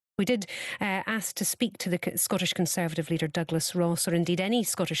We did ask to speak to the Scottish Conservative leader Douglas Ross, or indeed any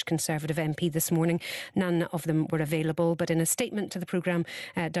Scottish Conservative MP this morning. None of them were available, but in a statement to the programme,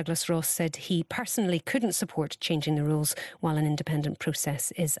 Douglas Ross said he personally couldn't support changing the rules while an independent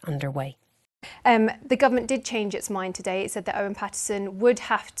process is underway. The government did change its mind today. It said that Owen Paterson would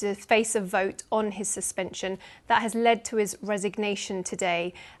have to face a vote on his suspension. That has led to his resignation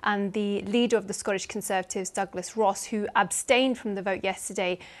today. And the leader of the Scottish Conservatives, Douglas Ross, who abstained from the vote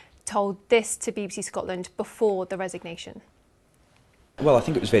yesterday, told this to BBC Scotland before the resignation. Well, I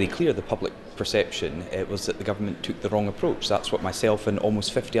think it was very clear the public perception was that the government took the wrong approach. That's what myself and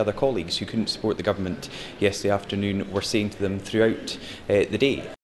almost 50 other colleagues who couldn't support the government yesterday afternoon were saying to them throughout the day.